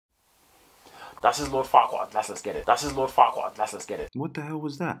That's his Lord Farquaad. Let's get it. That's his Lord Farquaad. Let's get it. What the hell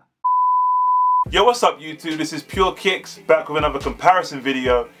was that? Yo, what's up YouTube? This is PureKicks back with another comparison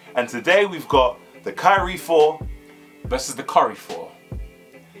video, and today we've got the Kyrie 4 versus the Curry 4.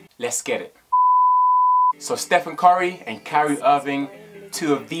 Let's get it. So Stephen Curry and Kyrie Irving,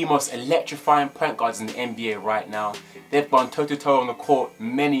 two of the most electrifying point guards in the NBA right now. They've gone toe-to-toe on the court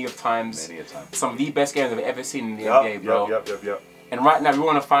many of times. Some of the best games I've ever seen in the NBA, bro. Yep. And right now we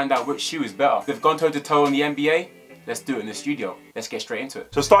want to find out which shoe is better. They've gone toe-to-toe in the NBA. Let's do it in the studio. Let's get straight into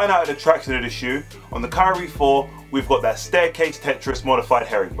it. So starting out at the traction of the shoe, on the Kyrie 4, we've got that staircase Tetris modified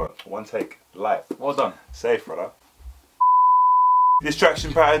herringbone. One take, light. Well done. Safe, brother. This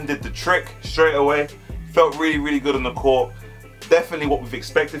traction pattern did the trick straight away. Felt really good on the court. Definitely what we've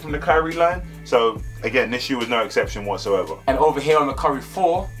expected from the Kyrie line. So again, this shoe was no exception whatsoever. And over here on the Curry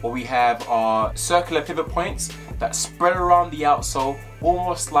 4, what we have are circular pivot points that spread around the outsole,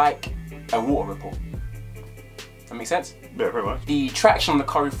 almost like a water ripple. That makes sense? Yeah, pretty much. The traction on the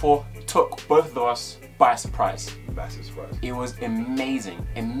Curry 4 took both of us by surprise. Massive surprise. It was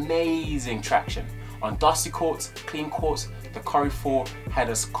amazing traction. On dusty courts, clean courts, the Curry 4 had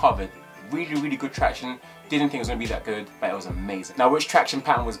us covered. Really good traction. Didn't think it was going to be that good, but it was amazing. Now, which traction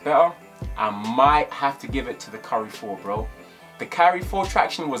pattern was better? I might have to give it to the Curry 4, bro. The Kyrie 4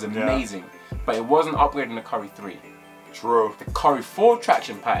 traction was amazing, but it wasn't upgrading the Curry 3. True. The Curry 4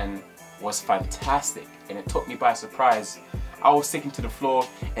 traction pattern was fantastic, and it took me by surprise. I was sticking to the floor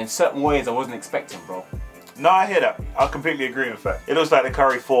in certain ways I wasn't expecting, bro. No, I hear that. I completely agree, in fact. It looks like the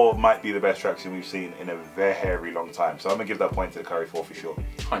Kyrie 4 might be the best traction we've seen in a very long time. So I'm going to give that point to the Kyrie 4 for sure.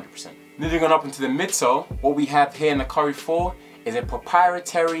 100%. Moving on up into the midsole, what we have here in the Curry 4 is a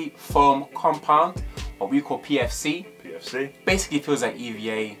proprietary foam compound, what we call PFC. PFC. Basically it feels like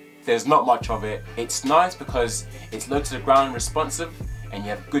EVA. There's not much of it. It's nice because it's low to the ground responsive and you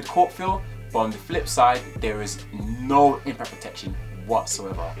have good court feel, but on the flip side, there is no impact protection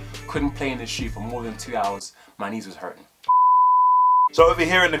whatsoever. Couldn't play in this shoe for more than 2 hours. My knees was hurting. So over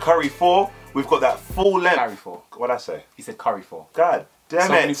here in the Curry 4, we've got that full length. Kyrie 4. What'd I say? He said Curry 4. God damn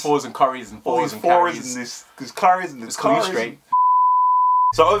so it. many 4s and Curries and 4s All these and 4s Kyries. and this, because Kyries and this It's straight.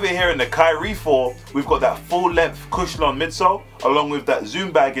 So over here in the Kyrie 4, we've got that full length Cushlon midsole, along with that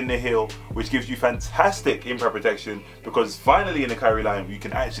zoom bag in the heel, which gives you fantastic impact protection, because finally in the Kyrie line, you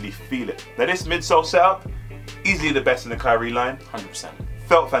can actually feel it. Now this midsole setup, easily the best in the Kyrie line. 100%.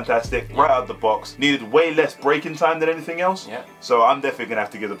 Felt fantastic, right out of the box. Needed way less braking time than anything else. Yeah. So I'm definitely going to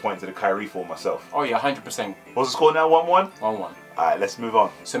have to give the point to the Kyrie 4 myself. Oh yeah, 100%. What's the score now, 1-1? 1-1. Alright, let's move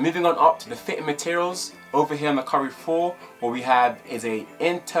on. So moving on up to the fitting materials, over here on the Curry 4, what we have is a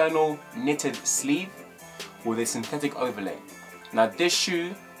internal knitted sleeve with a synthetic overlay. Now this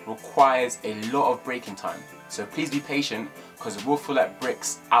shoe requires a lot of braking time, so please be patient because it will feel like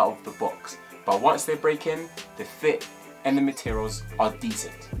bricks out of the box. But once they break in, the fit and the materials are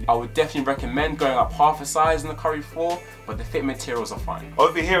decent. I would definitely recommend going up half a size in the Curry 4, but the fit materials are fine.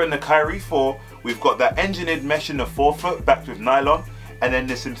 Over here in the Kyrie 4, we've got that engineered mesh in the forefoot backed with nylon, and then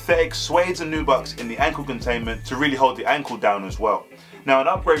the synthetic suedes and nubucks in the ankle containment to really hold the ankle down as well. Now an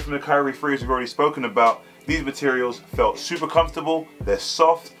upgrade from the Kyrie 3, as we've already spoken about, these materials felt super comfortable, they're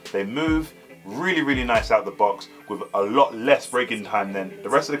soft, they move, really nice out the box with a lot less braking time than the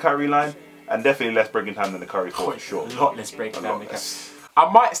rest of the Kyrie line, and definitely less braking time than the Kyrie 4 for sure. A lot less braking time. I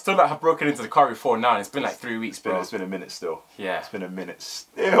might still not have broken into the Curry 4 now, and it's been like 3 weeks, bro. It's been a minute still. Yeah. It's been a minute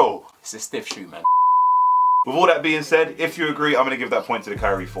still. It's a stiff shoe, man. With all that being said, if you agree, I'm going to give that point to the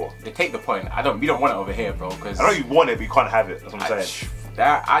Kyrie 4. They take the point. We don't want it over here, bro. Because I know you want it, but you can't have it. That's what I'm saying.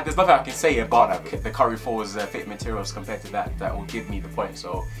 There's nothing I can say about the Curry 4's fit materials compared to that will give me the point.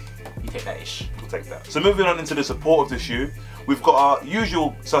 So you take that ish. We'll take that. So moving on into the support of the shoe, we've got our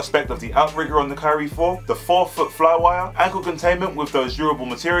usual suspect of the outrigger on the Kyrie 4, the forefoot fly wire, ankle containment with those durable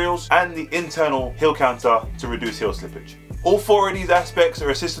materials, and the internal heel counter to reduce heel slippage. All 4 of these aspects are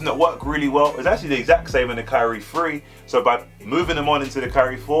a system that work really well. It's actually the exact same in the Kyrie 3, so by moving them on into the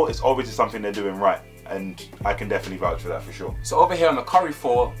Kyrie 4, it's obviously something they're doing right. And I can definitely vouch for that for sure. So over here on the Curry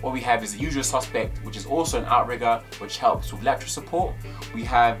 4, what we have is the usual suspect, which is also an outrigger, which helps with lateral support. We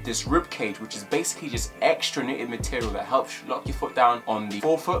have this rib cage, which is basically just extra knitted material that helps lock your foot down on the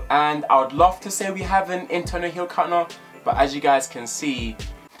forefoot. And I would love to say we have an internal heel counter, but as you guys can see,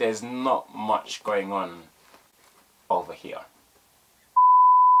 there's not much going on over here.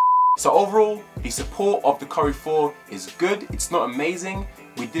 So overall, the support of the Curry 4 is good. It's not amazing.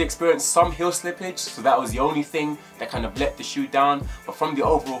 We did experience some heel slippage, so that was the only thing that kind of let the shoe down. But from the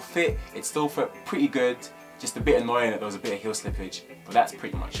overall fit, it still felt pretty good. Just a bit annoying that there was a bit of heel slippage But that's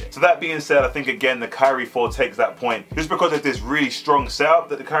pretty much it. So that being said, I think again the Kyrie 4 takes that point just because of this really strong setup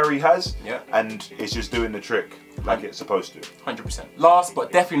that the Kyrie has, and it's just doing the trick like it's supposed to. 100%. Last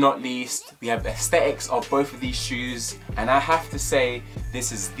but definitely not least, we have the aesthetics of both of these shoes, and I have to say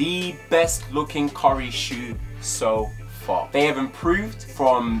this is the best looking Kyrie shoe so far. They have improved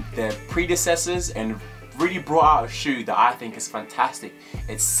from their predecessors and really brought out a shoe that I think is fantastic.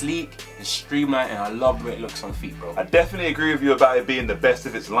 It's sleek, it's streamlined, and I love the way it looks on feet, bro. I definitely agree with you about it being the best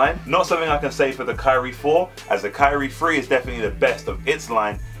of its line. Not something I can say for the Kyrie 4, as the Kyrie 3 is definitely the best of its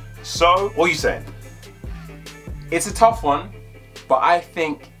line. So, what are you saying? It's a tough one, but I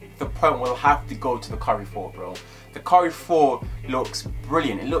think the point will have to go to the Kyrie 4, bro. The Kyrie 4 looks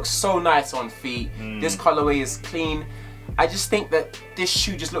brilliant. It looks so nice on feet. This colorway is clean. I just think that this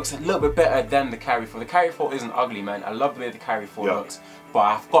shoe just looks a little bit better than the Kyrie 4. The Kyrie 4 isn't ugly, man. I love the way the Kyrie 4 looks, but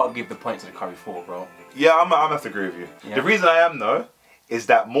I've got to give the point to the Kyrie 4, bro. Yeah, I'm gonna have to agree with you. The reason I am though, is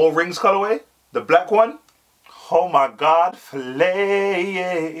that more rings colorway, the black one, oh my god,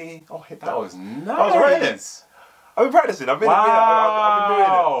 flay. Oh, hit that. That was nice. I was right in it. I've been practicing, I've been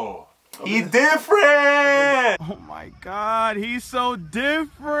doing it. He's different! Oh my god, he's so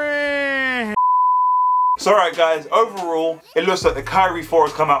different! So alright guys, overall, it looks like the Kyrie 4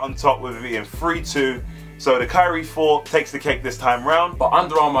 has come out on top with it being 3-2. So the Kyrie 4 takes the cake this time round. But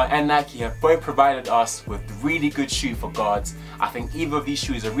Under Armour and Nike have both provided us with really good shoe for guards. I think either of these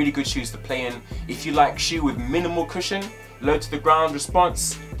shoes are really good shoes to play in. If you like shoe with minimal cushion, low to the ground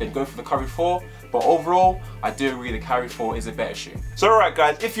response, then go for the Kyrie 4. But overall, I do agree the Kyrie 4 is a better shoe. So alright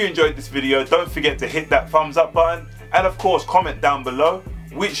guys, if you enjoyed this video, don't forget to hit that thumbs up button. And of course, comment down below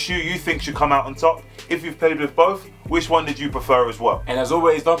which shoe you think should come out on top. If you've played with both, which one did you prefer as well? And as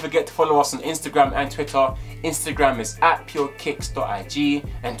always, don't forget to follow us on Instagram and Twitter. Instagram is @PureKicks.ig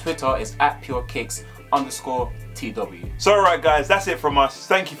and Twitter is @PureKicks_TW. So alright guys, that's it from us.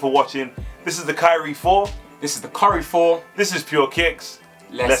 Thank you for watching. This is the Kyrie 4. This is the Kyrie 4. This is Pure Kicks.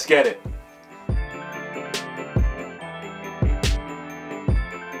 Let's get it.